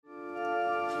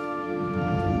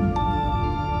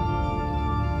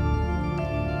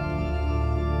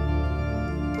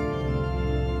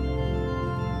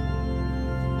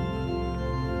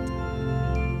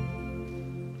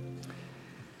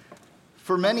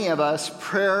For many of us,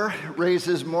 prayer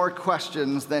raises more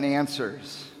questions than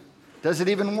answers. Does it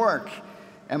even work?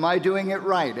 Am I doing it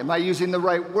right? Am I using the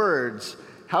right words?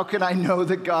 How can I know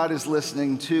that God is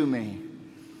listening to me?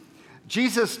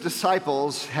 Jesus'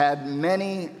 disciples had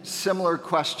many similar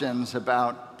questions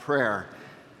about prayer,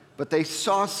 but they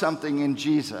saw something in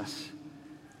Jesus.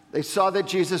 They saw that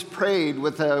Jesus prayed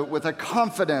with a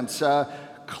confidence, a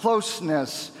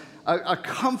closeness, a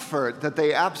comfort that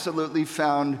they absolutely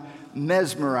found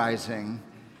mesmerizing.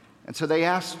 And so they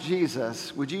asked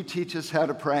Jesus, would you teach us how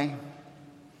to pray?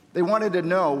 They wanted to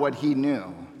know what he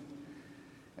knew.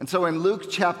 And so in Luke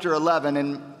chapter 11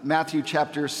 and Matthew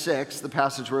chapter 6, the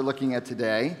passage we're looking at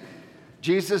today,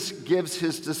 Jesus gives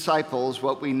his disciples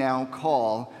what we now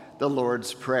call the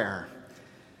Lord's Prayer.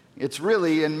 It's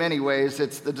really, in many ways,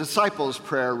 it's the disciples'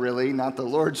 prayer, really, not the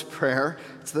Lord's Prayer.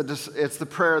 It's the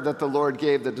prayer that the Lord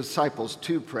gave the disciples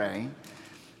to pray.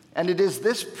 And it is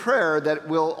this prayer that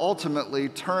will ultimately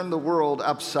turn the world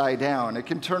upside down. It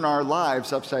can turn our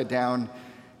lives upside down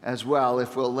as well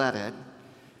if we'll let it.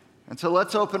 And so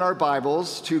let's open our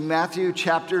Bibles to Matthew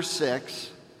chapter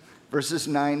 6, verses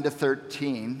 9 to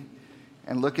 13,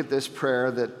 and look at this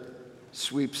prayer that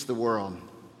sweeps the world.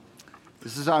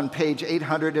 This is on page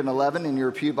 811 in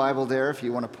your pew Bible there, if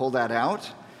you want to pull that out.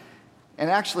 And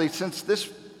actually, since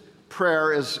this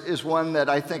prayer is one that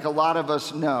I think a lot of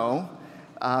us know,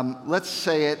 let's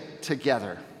say it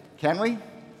together. Can we?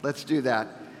 Let's do that.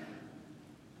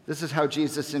 This is how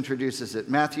Jesus introduces it.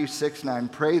 Matthew 6:9.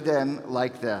 Pray then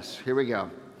like this. Here we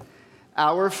go.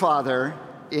 Our Father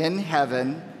in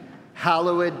heaven,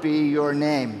 hallowed be your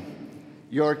name.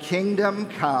 Your kingdom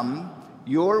come,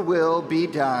 your will be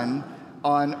done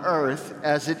on earth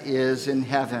as it is in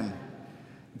heaven.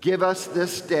 Give us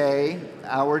this day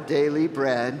our daily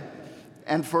bread,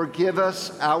 and forgive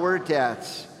us our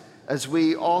debts, as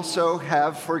we also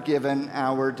have forgiven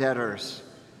our debtors.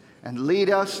 And lead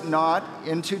us not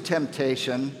into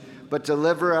temptation, but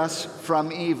deliver us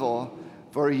from evil.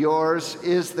 For yours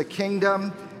is the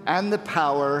kingdom and the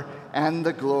power and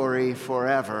the glory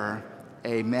forever.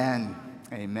 Amen.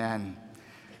 Amen.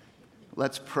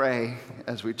 Let's pray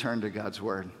as we turn to God's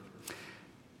word.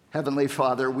 Heavenly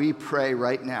Father, we pray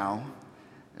right now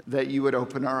that you would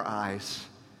open our eyes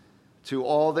to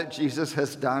all that Jesus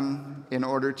has done in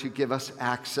order to give us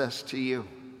access to you,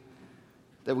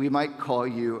 that we might call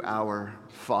you our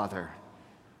Father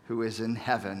who is in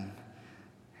heaven.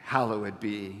 Hallowed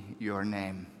be your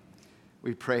name.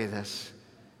 We pray this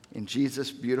in Jesus'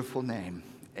 beautiful name.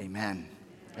 Amen.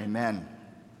 Amen.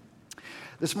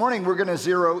 This morning we're going to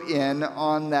zero in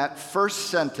on that first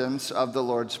sentence of the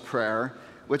Lord's Prayer,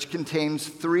 which contains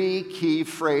three key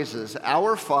phrases.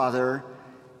 Our Father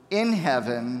in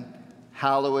heaven,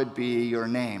 hallowed be your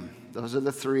name. Those are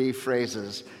the three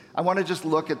phrases. I want to just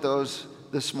look at those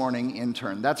this morning in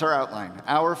turn. That's our outline.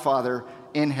 Our Father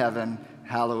in heaven,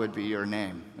 hallowed be your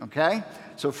name. Okay?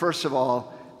 So first of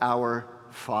all, our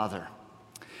Father.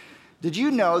 Did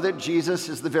you know that Jesus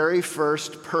is the very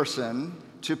first person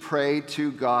to pray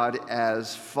to God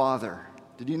as Father?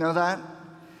 Did you know that?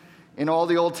 In all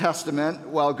the Old Testament,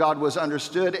 while God was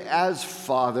understood as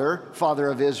Father, Father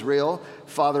of Israel,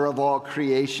 Father of all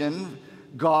creation,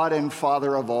 God and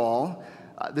Father of all,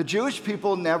 the Jewish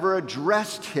people never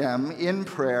addressed him in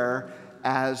prayer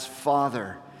as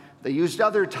Father. They used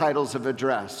other titles of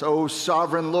address. O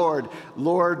Sovereign Lord,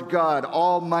 Lord God,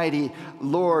 Almighty,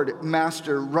 Lord,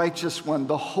 Master, Righteous One,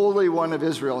 the Holy One of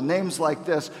Israel. Names like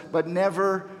this, but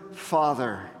never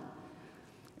Father.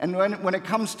 And when it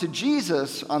comes to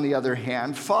Jesus, on the other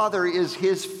hand, Father is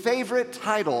his favorite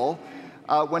title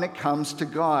when it comes to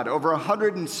God. Over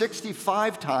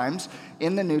 165 times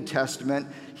in the New Testament,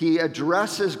 he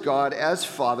addresses God as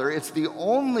Father. It's the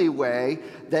only way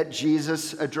that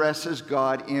Jesus addresses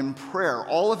God in prayer.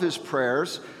 All of his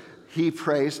prayers, he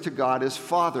prays to God as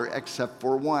Father, except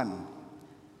for one.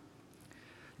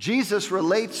 Jesus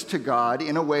relates to God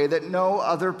in a way that no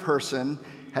other person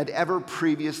had ever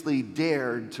previously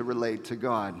dared to relate to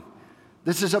God.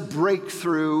 This is a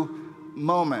breakthrough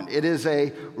moment. It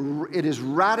is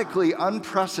radically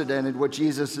unprecedented what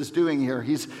Jesus is doing here.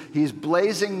 He's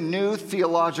blazing new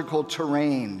theological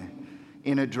terrain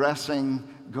in addressing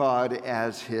God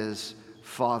as his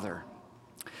Father.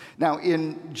 Now,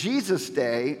 in Jesus'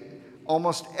 day,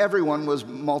 almost everyone was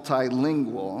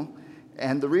multilingual,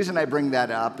 and the reason I bring that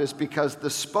up is because the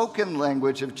spoken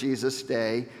language of Jesus'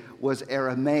 day was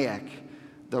Aramaic.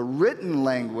 The written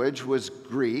language was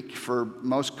Greek for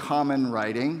most common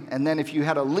writing, and then if you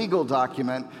had a legal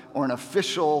document or an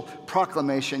official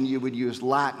proclamation, you would use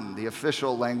Latin, the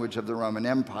official language of the Roman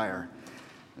Empire.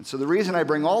 And so the reason I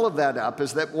bring all of that up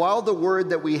is that while the word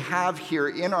that we have here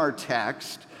in our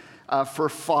text for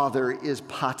father is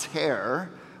pater,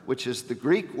 which is the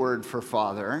Greek word for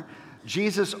father,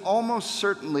 Jesus almost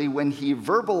certainly, when he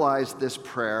verbalized this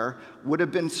prayer, would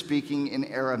have been speaking in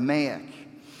Aramaic.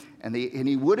 And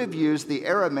he would have used the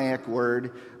Aramaic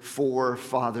word for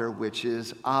father, which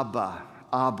is Abba,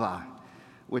 Abba,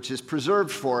 which is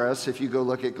preserved for us if you go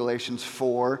look at Galatians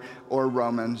 4 or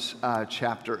Romans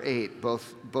chapter 8.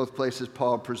 Both places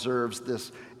Paul preserves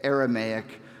this Aramaic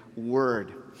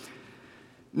word.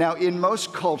 Now, in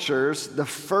most cultures, the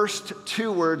first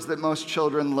two words that most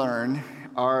children learn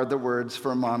are the words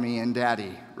for mommy and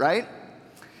daddy, right?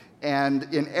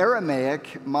 And in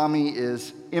Aramaic, mommy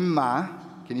is imma.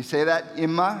 Can you say that?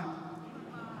 Imma.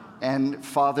 And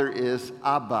father is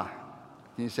Abba.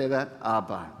 Can you say that?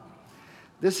 Abba.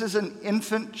 This is an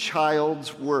infant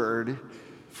child's word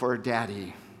for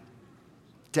daddy.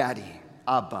 Daddy,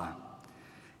 Abba.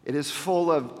 It is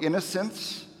full of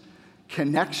innocence,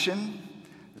 connection,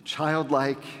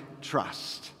 childlike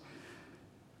trust.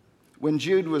 When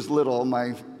Jude was little,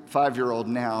 my 5-year-old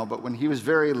now, but when he was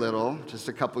very little, just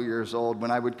a couple years old, when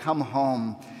I would come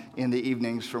home in the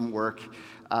evenings from work,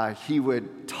 he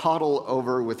would toddle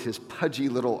over with his pudgy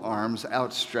little arms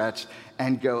outstretched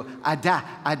and go, Ada,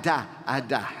 Ada,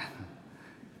 Ada.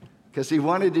 Because he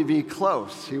wanted to be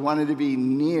close. He wanted to be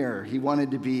near. He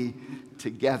wanted to be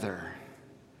together.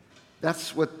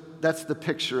 That's the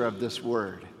picture of this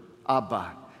word,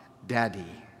 Abba, Daddy.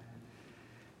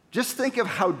 Just think of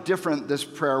how different this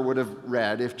prayer would have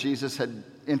read if Jesus had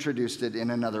introduced it in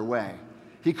another way.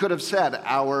 He could have said,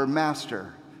 Our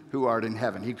Master, who art in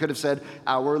heaven. He could have said,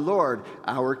 Our Lord,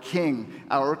 our King,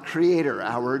 our Creator,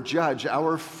 our Judge,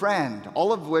 our Friend,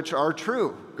 all of which are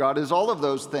true. God is all of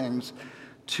those things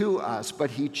to us, but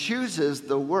he chooses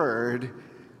the word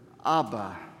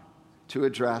Abba to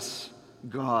address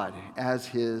God as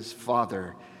his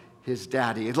Father, his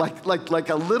daddy, like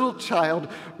a little child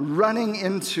running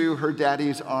into her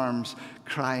daddy's arms,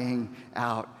 crying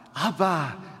out,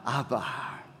 Abba, Abba.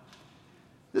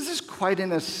 This is quite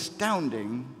an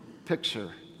astounding picture,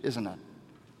 isn't it?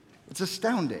 It's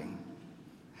astounding.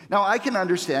 Now, I can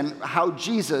understand how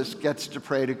Jesus gets to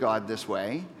pray to God this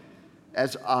way,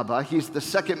 as Abba. He's the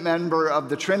second member of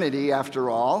the Trinity, after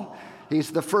all. He's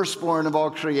the firstborn of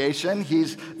all creation.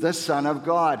 He's the Son of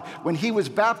God. When he was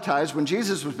baptized, when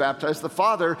Jesus was baptized, the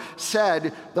Father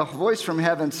said, the voice from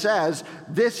heaven says,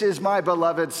 This is my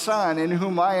beloved Son, in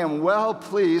whom I am well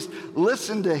pleased.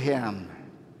 Listen to him.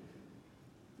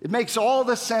 It makes all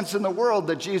the sense in the world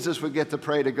that Jesus would get to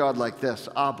pray to God like this,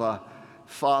 Abba,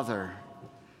 Father.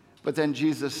 But then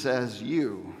Jesus says,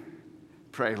 you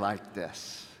pray like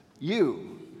this.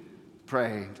 You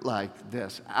pray like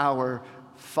this. Our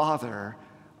Father,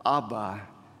 Abba,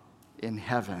 in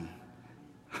heaven.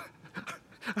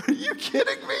 Are you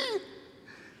kidding me?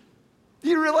 Do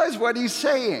you realize what he's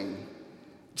saying?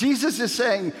 Jesus is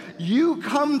saying, you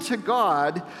come to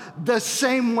God the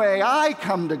same way I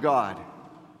come to God.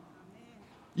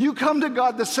 You come to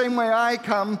God the same way I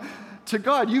come to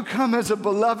God. You come as a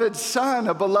beloved son,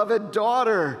 a beloved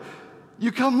daughter.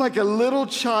 You come like a little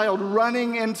child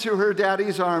running into her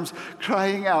daddy's arms,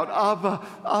 crying out, Abba,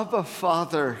 Abba,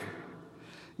 Father.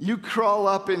 You crawl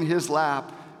up in his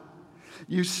lap.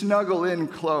 You snuggle in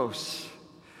close.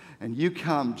 And you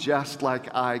come just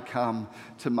like I come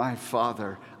to my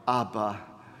Father, Abba,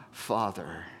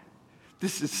 Father.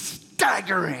 This is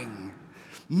staggering,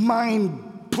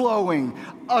 mind-blowing,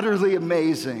 utterly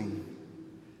amazing.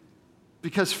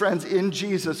 Because, friends, in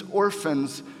Jesus,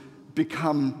 orphans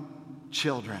become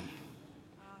children.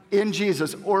 In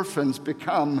Jesus, orphans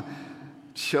become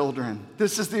children.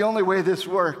 This is the only way this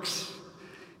works,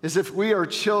 is if we are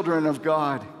children of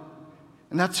God.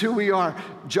 And that's who we are.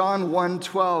 John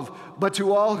 1:12. But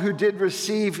to all who did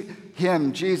receive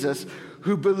him, Jesus,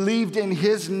 who believed in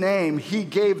his name, he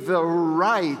gave the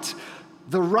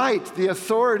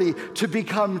authority to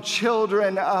become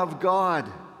children of God.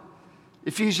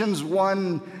 Ephesians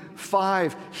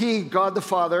 1:5, he, God the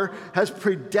Father, has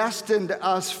predestined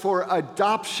us for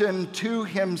adoption to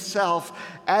himself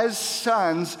as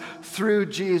sons through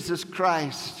Jesus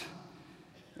Christ.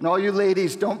 And all you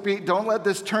ladies, don't let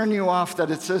this turn you off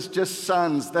that it says just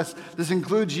sons. This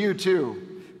includes you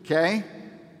too, okay?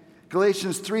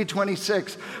 Galatians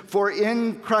 3:26, for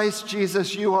in Christ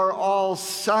Jesus you are all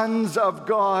sons of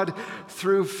God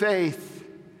through faith.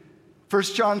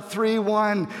 1 John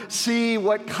 3:1, see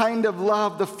what kind of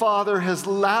love the Father has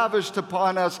lavished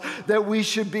upon us that we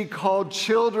should be called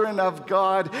children of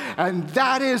God, and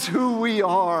that is who we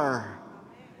are.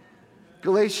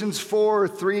 Galatians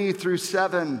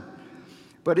 4:3-7,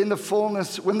 But when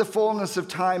the fullness of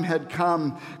time had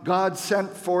come, God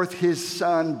sent forth his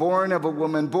Son, born of a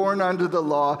woman, born under the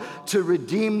law, to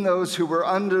redeem those who were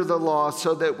under the law,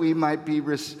 so that we might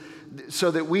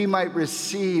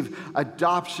receive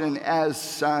adoption as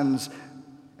sons.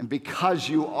 And because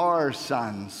you are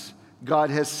sons, God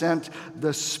has sent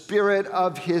the Spirit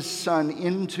of his Son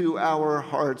into our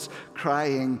hearts,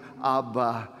 crying,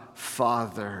 Abba,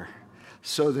 Father,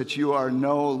 so that you are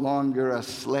no longer a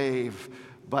slave,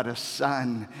 but a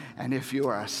son. And if you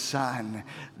are a son,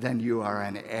 then you are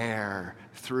an heir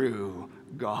through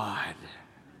God,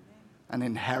 an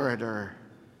inheritor.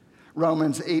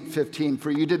 Romans 8:15,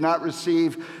 for you did not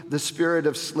receive the spirit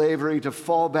of slavery to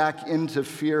fall back into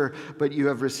fear, but you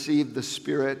have received the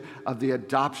spirit of the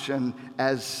adoption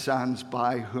as sons,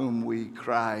 by whom we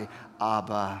cry,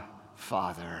 Abba,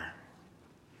 Father.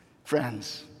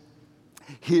 Friends,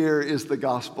 here is the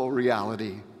gospel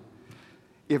reality.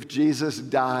 If Jesus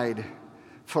died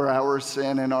for our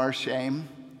sin and our shame,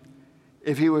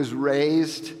 if he was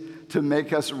raised to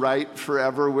make us right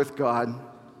forever with God,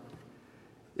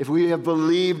 if we have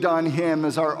believed on him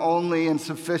as our only and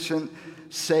sufficient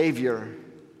Savior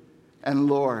and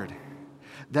Lord,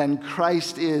 then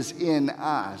Christ is in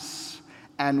us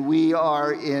and we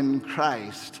are in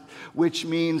Christ, which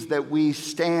means that we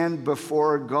stand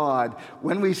before God.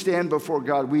 When we stand before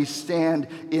God, we stand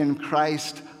in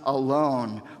Christ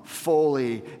alone,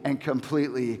 fully and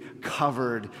completely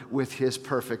covered with his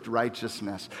perfect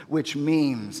righteousness, which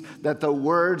means that the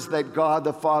words that God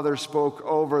the Father spoke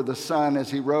over the Son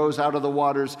as he rose out of the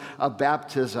waters of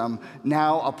baptism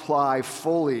now apply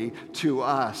fully to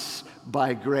us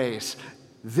by grace.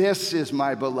 This is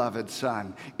my beloved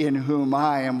Son, in whom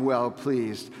I am well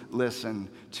pleased. Listen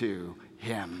to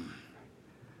him.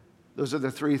 Those are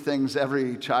the three things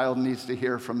every child needs to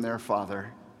hear from their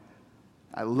father.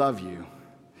 I love you,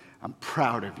 I'm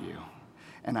proud of you,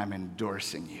 and I'm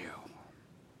endorsing you.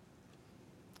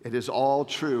 It is all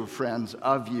true, friends,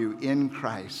 of you in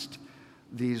Christ.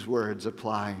 These words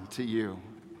apply to you.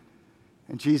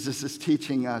 And Jesus is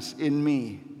teaching us, in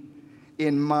me,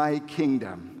 in my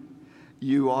kingdom,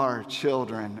 you are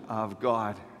children of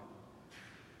God.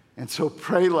 And so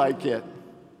pray like it.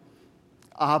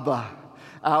 Abba,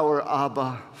 our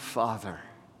Abba Father.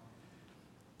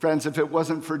 Friends, if it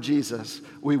wasn't for Jesus,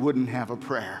 we wouldn't have a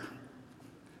prayer.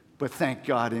 But thank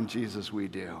God in Jesus we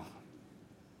do.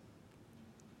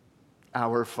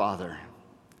 Our Father.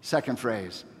 Second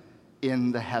phrase,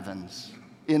 in the heavens.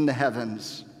 In the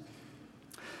heavens.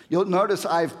 You'll notice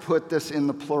I've put this in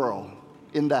the plural,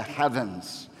 in the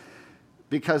heavens,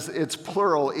 because it's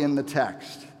plural in the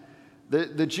text.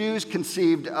 The Jews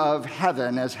conceived of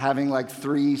heaven as having like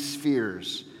three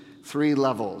spheres, three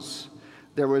levels.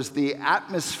 There was the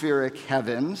atmospheric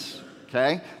heavens,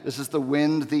 okay? This is the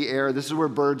wind, the air. This is where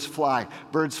birds fly.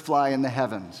 Birds fly in the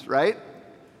heavens, right?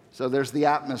 So there's the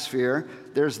atmosphere.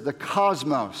 There's the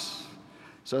cosmos.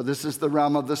 So this is the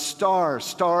realm of the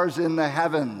stars in the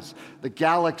heavens, the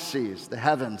galaxies, the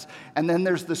heavens. And then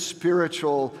there's the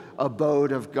spiritual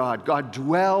abode of God. God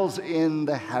dwells in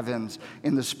the heavens,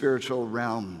 in the spiritual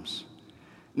realms.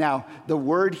 Now, the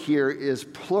word here is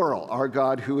plural, our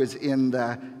God who is in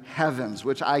the heavens,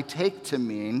 which I take to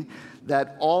mean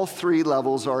that all three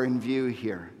levels are in view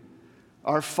here.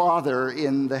 Our Father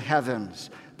in the heavens,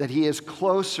 that he is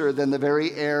closer than the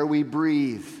very air we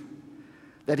breathe,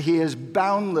 that he is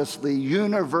boundlessly,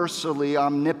 universally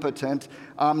omnipotent,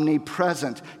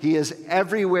 omnipresent. He is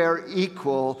everywhere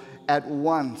equal at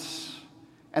once,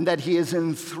 and that he is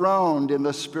enthroned in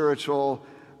the spiritual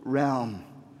realm.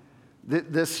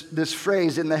 This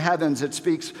phrase, in the heavens, it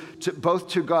speaks both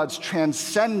to God's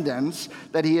transcendence,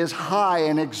 that he is high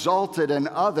and exalted and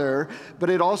other, but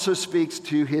it also speaks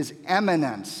to his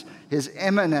eminence,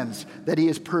 that he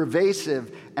is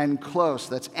pervasive and close.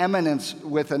 That's eminence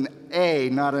with an A,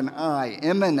 not an I.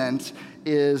 Imminent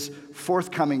is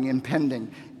forthcoming,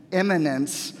 impending.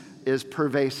 Imminence is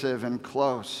pervasive and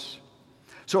close.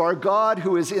 So our God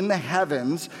who is in the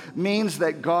heavens means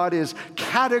that God is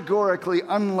categorically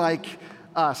unlike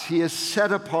us. He is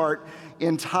set apart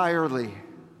entirely.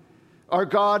 Our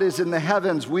God is in the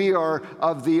heavens. We are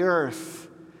of the earth.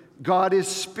 God is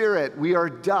spirit. We are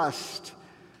dust.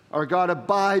 Our God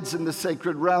abides in the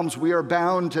sacred realms. We are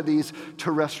bound to these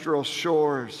terrestrial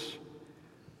shores.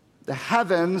 The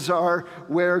heavens are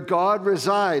where God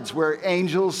resides, where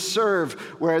angels serve,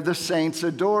 where the saints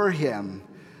adore him.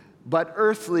 But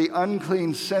earthly,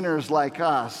 unclean sinners like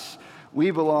us,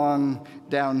 we belong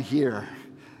down here.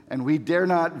 And we dare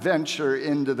not venture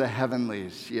into the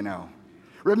heavenlies,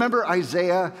 Remember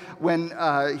Isaiah when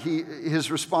his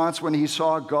response when he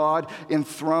saw God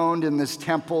enthroned in this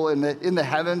temple in the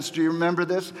heavens? Do you remember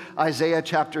this? Isaiah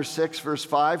chapter 6, verse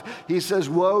 5. He says,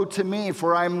 "Woe to me,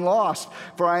 for I am lost,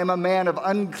 for I am a man of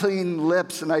unclean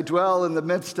lips, and I dwell in the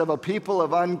midst of a people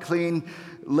of unclean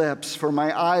lips. For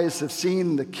my eyes have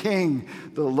seen the King,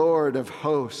 the Lord of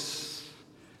hosts."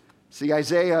 See,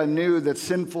 Isaiah knew that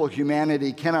sinful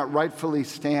humanity cannot rightfully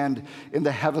stand in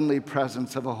the heavenly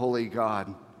presence of a holy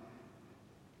God.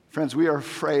 Friends, we are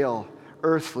frail,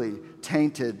 earthly,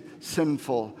 tainted,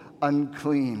 sinful,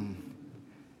 unclean.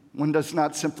 One does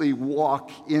not simply walk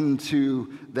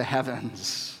into the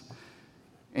heavens.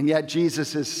 And yet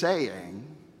Jesus is saying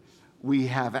we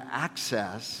have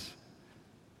access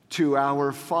to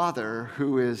our Father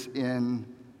who is in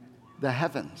the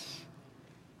heavens.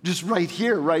 Just right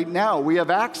here, right now, we have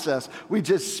access. We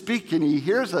just speak and he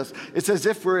hears us. It's as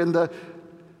if we're in the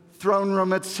throne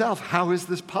room itself. How is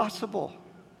this possible?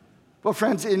 Well,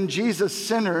 friends, in Jesus,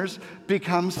 sinners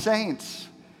become saints.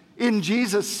 In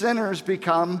Jesus, sinners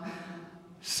become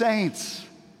saints.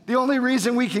 The only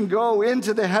reason we can go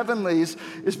into the heavenlies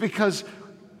is because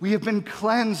we have been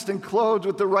cleansed and clothed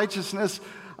with the righteousness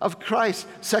of Christ.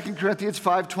 2 Corinthians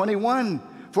 5:21,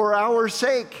 for our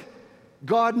sake,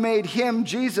 God made him,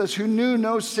 Jesus, who knew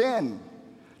no sin,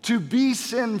 to be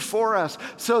sin for us,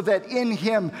 so that in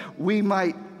him we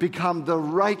might become the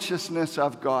righteousness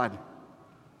of God,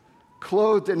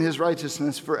 clothed in his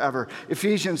righteousness forever.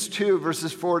 Ephesians 2,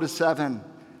 verses 4-7.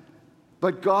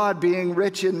 But God, being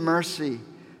rich in mercy,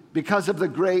 because of the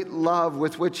great love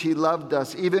with which he loved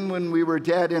us, even when we were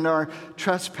dead in our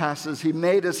trespasses, he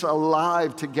made us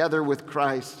alive together with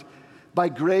Christ. By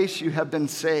grace you have been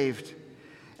saved,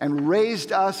 and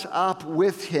raised us up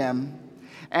with him,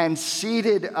 and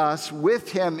seated us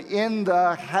with him in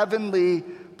the heavenly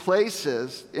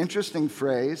places, interesting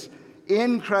phrase,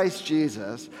 in Christ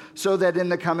Jesus, so that in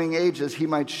the coming ages he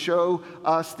might show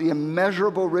us the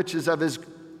immeasurable riches of his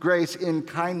grace in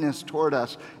kindness toward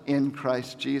us in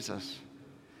Christ Jesus.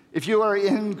 If you are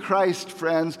in Christ,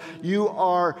 friends, you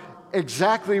are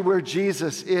exactly where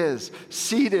Jesus is,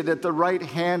 seated at the right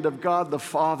hand of God the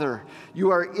Father.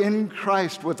 You are in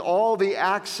Christ with all the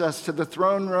access to the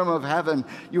throne room of heaven.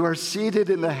 You are seated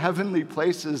in the heavenly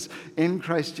places in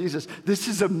Christ Jesus. This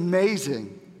is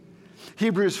amazing.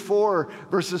 Hebrews 4,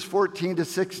 verses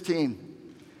 14-16.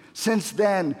 Since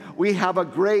then, we have a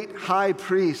great high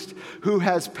priest who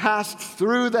has passed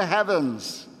through the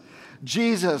heavens,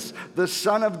 Jesus, the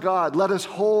Son of God. Let us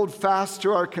hold fast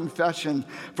to our confession,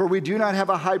 for we do not have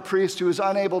a high priest who is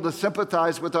unable to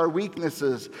sympathize with our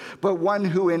weaknesses, but one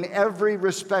who in every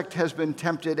respect has been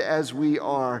tempted as we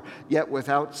are, yet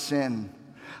without sin.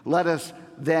 Let us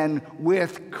then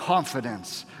with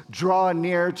confidence draw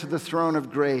near to the throne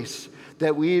of grace,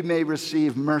 that we may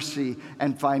receive mercy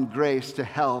and find grace to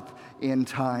help in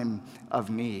time of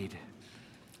need.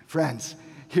 Friends,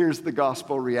 here's the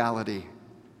gospel reality.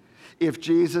 If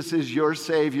Jesus is your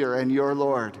Savior and your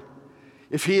Lord,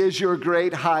 if he is your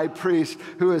great high priest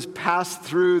who has passed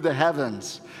through the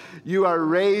heavens, you are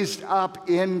raised up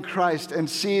in Christ and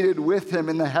seated with him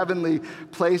in the heavenly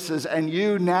places, and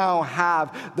you now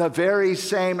have the very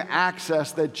same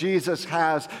access that Jesus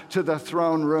has to the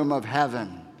throne room of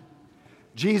heaven.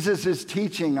 Jesus is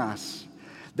teaching us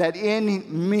that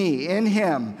in me, in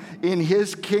him, in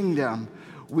his kingdom,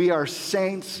 we are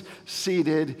saints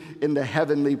seated in the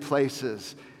heavenly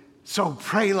places. So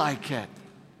pray like it.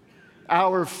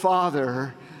 Our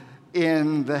Father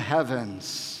in the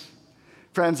heavens.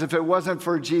 Friends, if it wasn't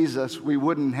for Jesus, we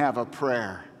wouldn't have a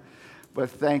prayer. But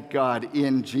thank God,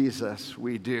 in Jesus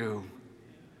we do.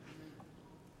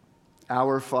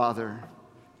 Our Father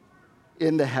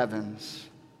in the heavens,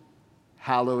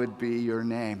 hallowed be your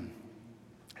name.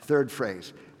 Third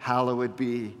phrase, hallowed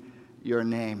be your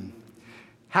name.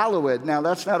 Hallowed, now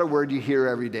that's not a word you hear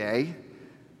every day.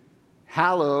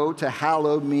 To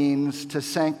hallow means to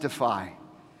sanctify.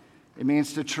 It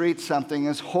means to treat something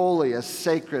as holy, as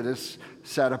sacred, as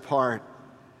set apart.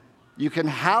 You can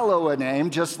hallow a name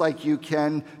just like you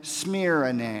can smear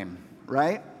a name,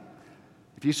 right?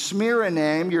 If you smear a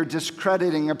name, you're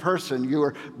discrediting a person. You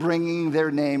are bringing their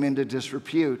name into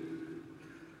disrepute.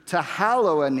 To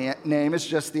hallow a name is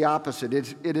just the opposite.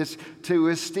 It is to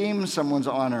esteem someone's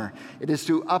honor. It is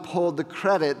to uphold the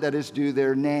credit that is due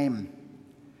their name.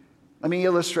 Let me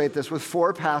illustrate this with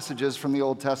 4 passages from the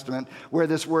Old Testament where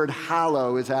this word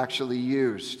hallow is actually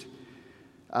used.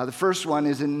 The first one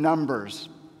is in Numbers.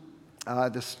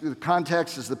 The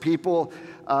context is the people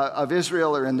of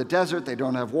Israel are in the desert. They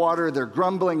don't have water. They're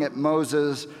grumbling at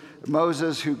Moses.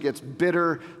 Moses, who gets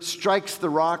bitter, strikes the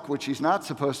rock, which he's not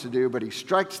supposed to do, but he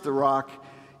strikes the rock,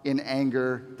 in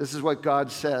anger. This is what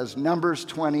God says, Numbers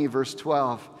 20, verse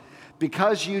 12.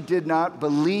 Because you did not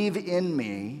believe in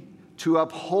me to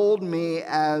uphold me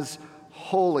as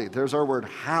holy, there's our word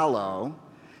hallow,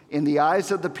 in the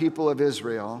eyes of the people of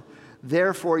Israel,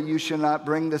 therefore you shall not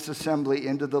bring this assembly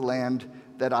into the land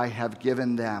that I have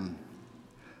given them.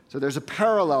 So there's a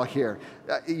parallel here.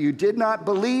 You did not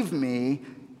believe me,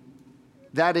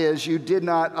 that is, you did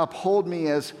not uphold me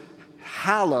as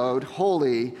hallowed,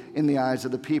 holy in the eyes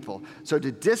of the people. So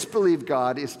to disbelieve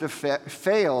God is to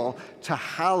fail to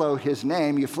hallow his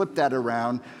name. You flip that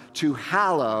around. To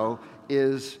hallow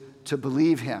is to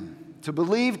believe him. To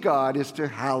believe God is to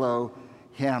hallow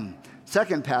him.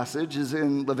 Second passage is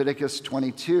in Leviticus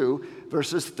 22,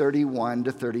 verses 31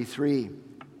 to 33.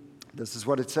 This is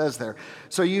what it says there.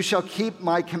 So you shall keep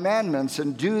my commandments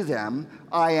and do them.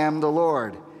 I am the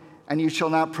Lord. And you shall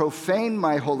not profane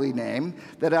my holy name,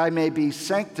 that I may be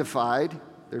sanctified.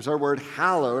 There's our word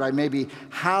hallowed. I may be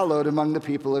hallowed among the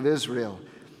people of Israel.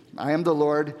 I am the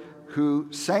Lord who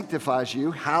sanctifies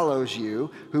you, hallows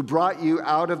you, who brought you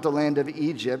out of the land of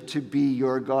Egypt to be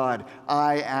your God.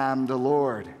 I am the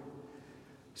Lord.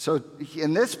 So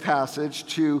in this passage,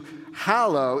 to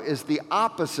hallow is the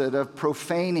opposite of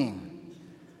profaning.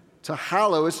 To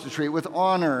hallow is to treat with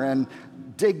honor and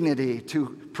dignity.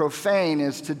 To profane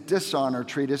is to dishonor,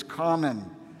 treat as common.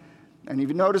 And if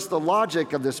you notice the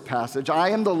logic of this passage, I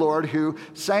am the Lord who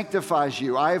sanctifies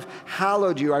you. I've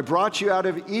hallowed you. I brought you out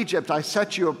of Egypt. I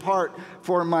set you apart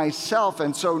for myself.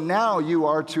 And so now you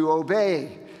are to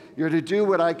obey. You're to do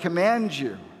what I command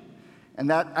you. And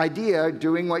that idea,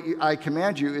 doing what I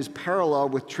command you, is parallel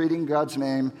with treating God's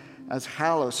name as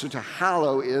hallowed. So to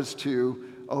hallow is to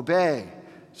obey.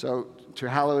 So to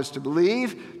hallow is to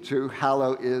believe. To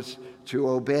hallow is to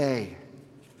obey.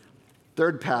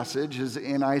 Third passage is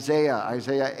in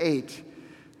Isaiah 8.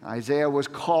 Isaiah was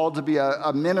called to be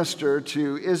a minister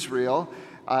to Israel.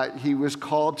 He was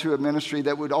called to a ministry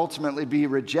that would ultimately be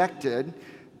rejected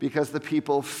because the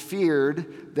people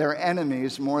feared their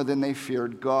enemies more than they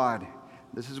feared God.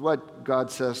 This is what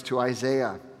God says to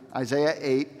Isaiah. Isaiah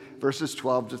 8, verses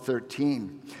 12 to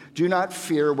 13. Do not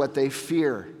fear what they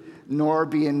fear, nor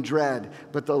be in dread,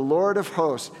 but the Lord of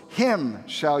hosts, him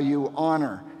shall you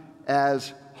honor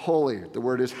as holy. The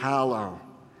word is hallow.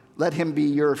 Let him be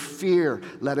your fear.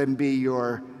 Let him be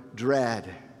your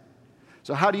dread.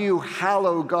 So how do you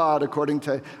hallow God according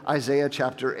to Isaiah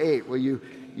chapter 8? Well,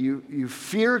 you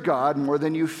fear God more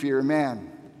than you fear man.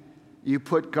 You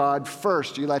put God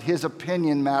first. You let his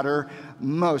opinion matter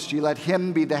most. You let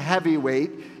him be the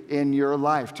heavyweight in your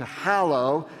life. To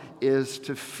hallow is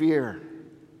to fear.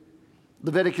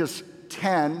 Leviticus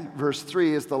 10, verse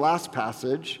 3 is the last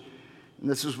passage. And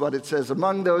this is what it says.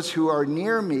 Among those who are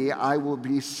near me, I will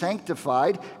be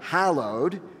sanctified,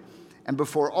 hallowed, and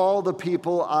before all the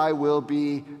people I will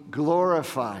be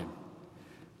glorified.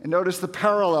 And notice the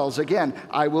parallels again.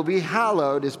 I will be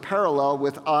hallowed is parallel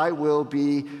with I will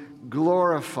be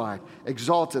glorified,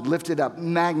 exalted, lifted up,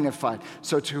 magnified.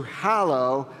 So to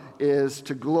hallow is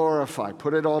to glorify.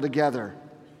 Put it all together.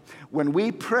 When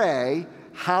we pray,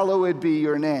 hallowed be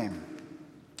your name,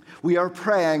 we are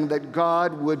praying that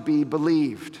God would be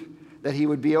believed, that he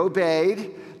would be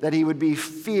obeyed, that he would be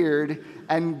feared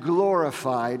and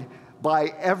glorified by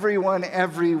everyone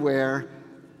everywhere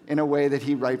in a way that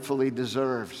he rightfully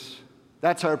deserves.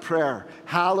 That's our prayer.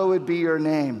 Hallowed be your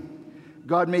name.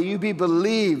 God, may you be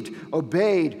believed,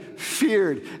 obeyed,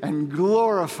 feared, and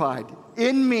glorified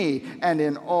in me and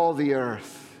in all the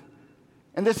earth.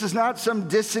 And this is not some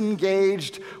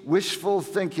disengaged, wishful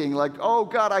thinking like, oh,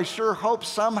 God, I sure hope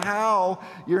somehow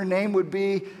your name would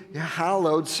be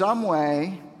hallowed some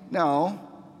way. No,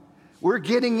 we're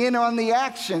getting in on the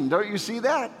action. Don't you see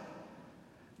that?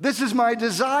 This is my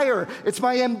desire. It's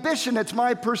my ambition. It's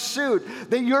my pursuit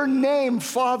that your name,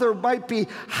 Father, might be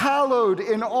hallowed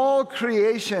in all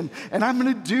creation. And I'm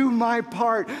going to do my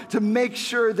part to make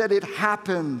sure that it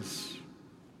happens.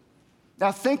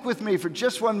 Now think with me for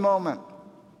just one moment.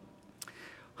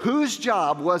 Whose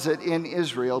job was it in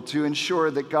Israel to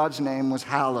ensure that God's name was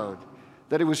hallowed,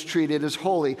 that it was treated as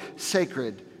holy,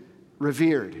 sacred,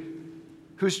 revered?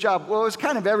 Whose job? Well, it was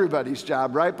kind of everybody's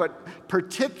job, right? But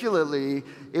particularly,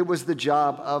 it was the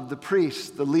job of the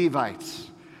priests, the Levites.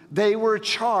 They were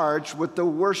charged with the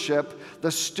worship,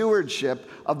 the stewardship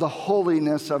of the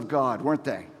holiness of God, weren't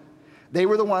they? They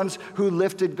were the ones who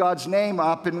lifted God's name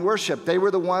up in worship. They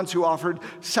were the ones who offered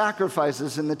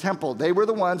sacrifices in the temple. They were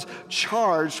the ones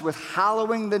charged with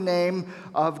hallowing the name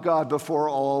of God before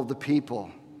all the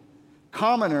people.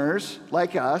 Commoners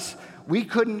like us, we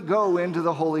couldn't go into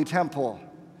the holy temple,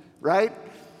 right?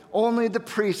 Only the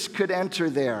priests could enter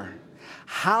there.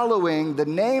 Hallowing the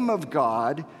name of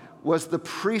God was the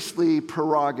priestly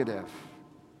prerogative,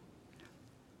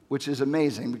 which is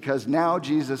amazing because now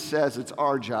Jesus says it's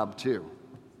our job too.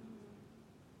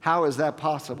 How is that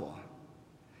possible?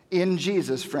 In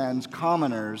Jesus, friends,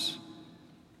 commoners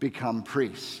become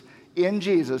priests. In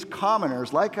Jesus,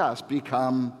 commoners like us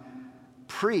become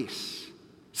priests.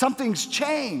 Something's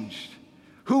changed.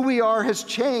 Who we are has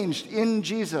changed in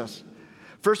Jesus.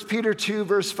 1 Peter 2,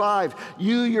 verse 5,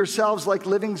 you yourselves like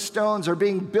living stones are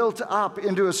being built up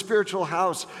into a spiritual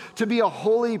house to be a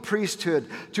holy priesthood,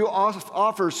 to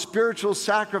offer spiritual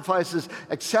sacrifices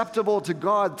acceptable to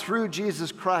God through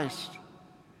Jesus Christ.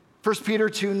 1 Peter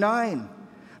 2, 9,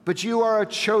 but you are a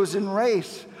chosen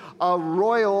race, a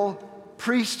royal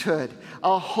priesthood,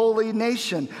 a holy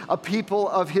nation, a people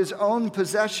of his own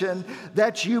possession,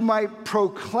 that you might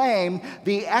proclaim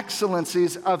the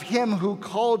excellencies of him who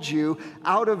called you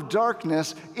out of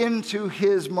darkness into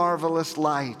his marvelous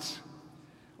light.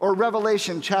 Or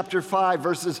Revelation chapter 5,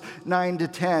 verses 9 to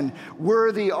 10.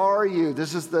 Worthy are you.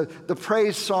 This is the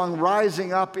praise song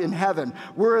rising up in heaven.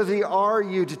 Worthy are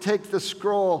you to take the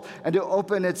scroll and to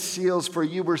open its seals, for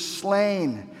you were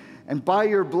slain. And by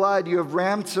your blood you have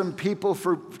ransomed people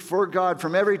for God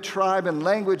from every tribe and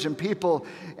language and people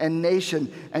and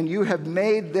nation. And you have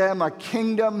made them a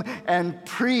kingdom and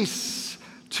priests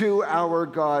to our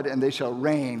God, and they shall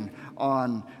reign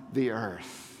on the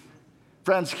earth.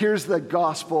 Friends, here's the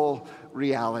gospel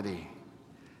reality.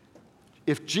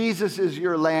 If Jesus is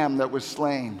your lamb that was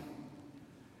slain,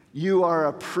 you are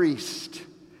a priest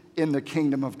in the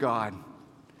kingdom of God.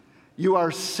 You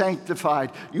are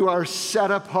sanctified. You are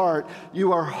set apart.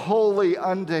 You are holy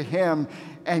unto him,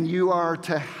 and you are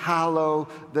to hallow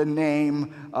the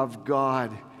name of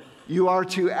God. You are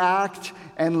to act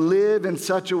and live in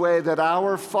such a way that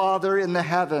our Father in the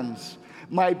heavens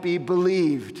might be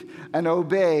believed and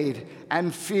obeyed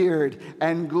and feared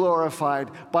and glorified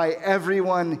by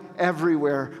everyone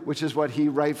everywhere, which is what he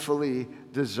rightfully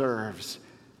deserves.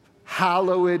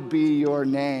 Hallowed be your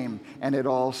name, and it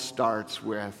all starts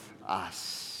with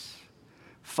us.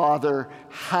 Father,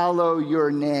 hallow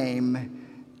your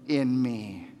name in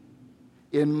me,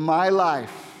 in my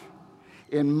life,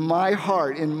 in my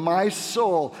heart, in my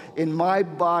soul, in my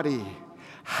body.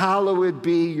 Hallowed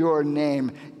be your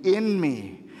name in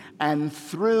me and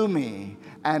through me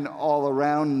and all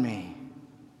around me.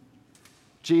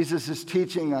 Jesus is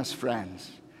teaching us,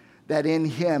 friends, that in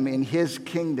him, in his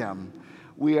kingdom,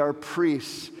 we are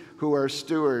priests who are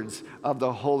stewards of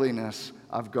the holiness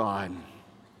of God.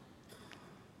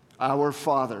 Our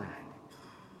Father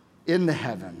in the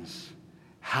heavens,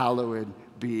 hallowed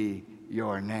be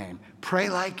your name. Pray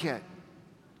like it.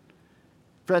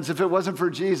 Friends, if it wasn't for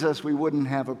Jesus, we wouldn't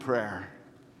have a prayer.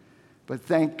 But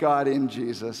thank God in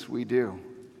Jesus, we do.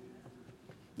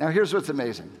 Now, here's what's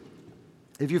amazing.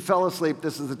 If you fell asleep,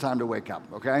 this is the time to wake up,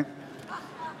 okay?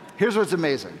 Here's what's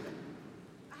amazing.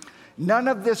 None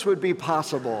of this would be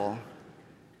possible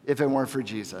if it weren't for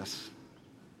Jesus.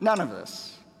 None of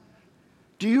this.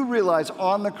 Do you realize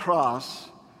on the cross,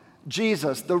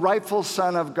 Jesus, the rightful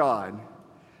Son of God,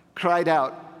 cried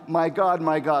out, my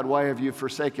God, why have you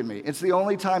forsaken me? It's the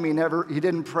only time he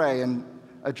didn't pray and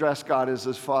address God as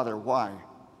his Father. Why?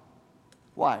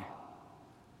 Why?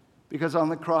 Because on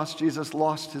the cross, Jesus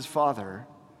lost his Father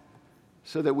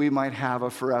so that we might have a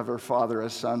forever Father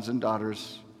as sons and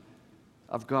daughters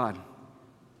of God.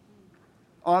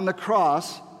 On the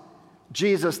cross,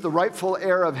 Jesus, the rightful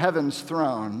heir of heaven's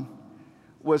throne,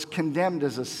 was condemned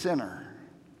as a sinner.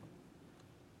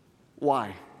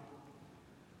 Why?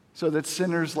 So that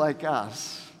sinners like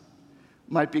us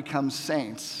might become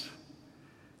saints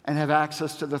and have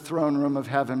access to the throne room of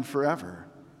heaven forever.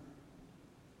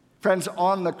 Friends,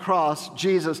 on the cross,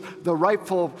 Jesus, the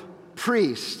rightful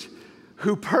priest,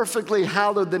 who perfectly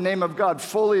hallowed the name of God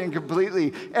fully and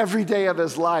completely every day of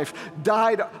his life,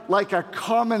 died like a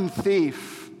common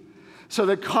thief so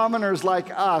that commoners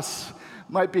like us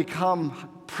might become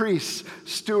priests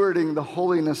stewarding the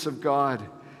holiness of God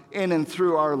in and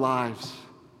through our lives.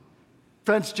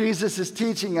 Friends, Jesus is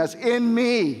teaching us, in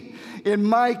me, in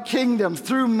my kingdom,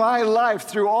 through my life,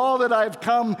 through all that I've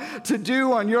come to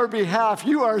do on your behalf,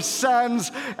 you are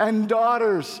sons and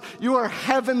daughters. You are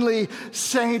heavenly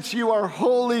saints. You are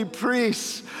holy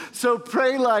priests. So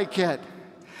pray like it.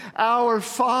 Our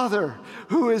Father,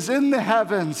 who is in the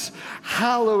heavens,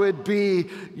 hallowed be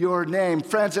your name.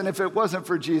 Friends, and if it wasn't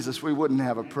for Jesus, we wouldn't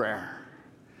have a prayer.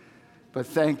 But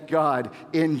thank God,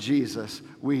 in Jesus,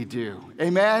 we do.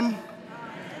 Amen?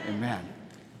 Amen.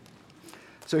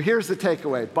 So here's the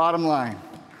takeaway, bottom line.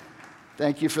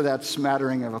 Thank you for that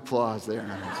smattering of applause there.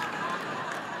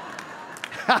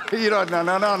 You don't, no.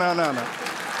 No.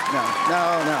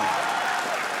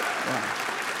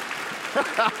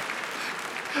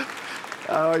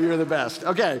 Oh, you're the best.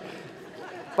 Okay,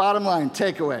 bottom line,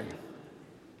 takeaway.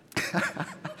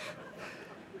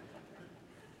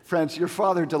 Friends, your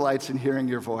Father delights in hearing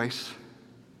your voice.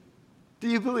 Do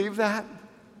you believe that?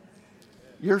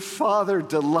 Your Father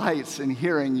delights in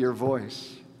hearing your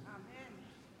voice.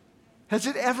 Has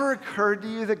it ever occurred to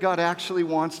you that God actually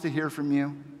wants to hear from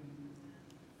you?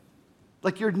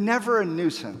 Like you're never a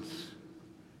nuisance.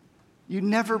 You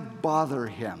never bother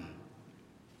him.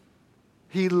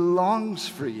 He longs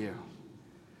for you.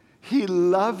 He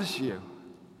loves you.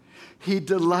 He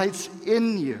delights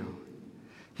in you.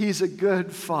 He's a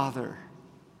good Father.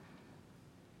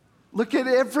 Look at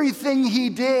everything he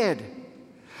did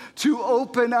to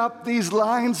open up these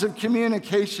lines of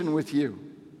communication with you.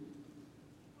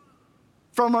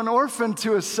 From an orphan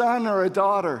to a son or a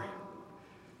daughter,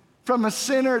 from a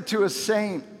sinner to a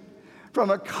saint, from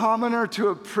a commoner to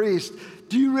a priest.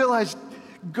 Do you realize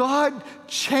God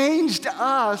changed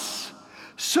us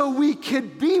so we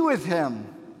could be with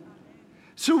him,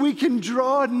 so we can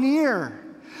draw near,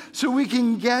 so we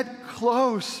can get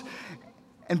close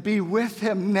and be with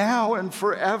him now and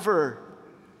forever?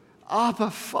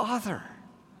 Abba, Father.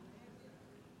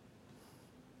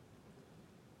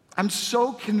 I'm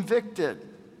so convicted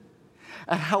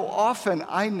at how often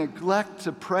I neglect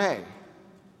to pray.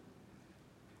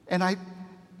 And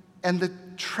the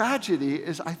tragedy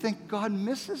is I think God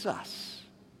misses us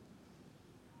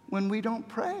when we don't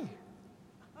pray.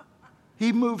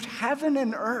 He moved heaven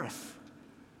and earth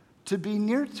to be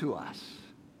near to us.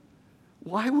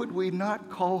 Why would we not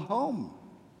call home?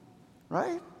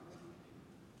 Right?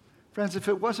 Friends, if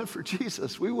it wasn't for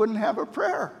Jesus, we wouldn't have a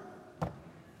prayer.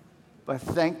 But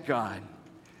thank God,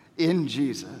 in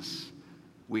Jesus,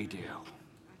 we do.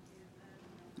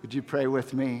 Would you pray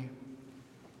with me?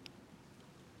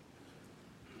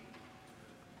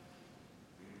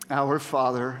 Our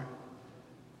Father,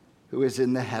 who is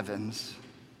in the heavens,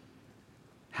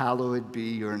 hallowed be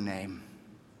your name.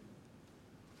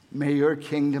 May your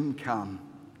kingdom come,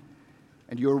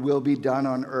 and your will be done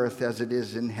on earth as it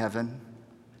is in heaven.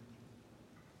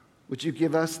 Would you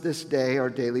give us this day our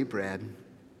daily bread,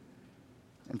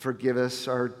 and forgive us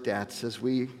our debts as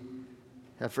we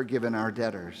have forgiven our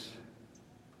debtors.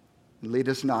 And lead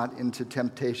us not into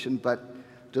temptation, but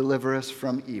deliver us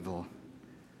from evil.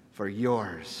 For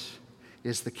yours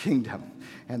is the kingdom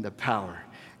and the power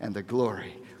and the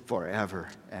glory forever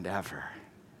and ever.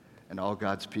 And all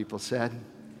God's people said,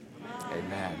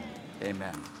 Amen.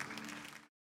 Amen.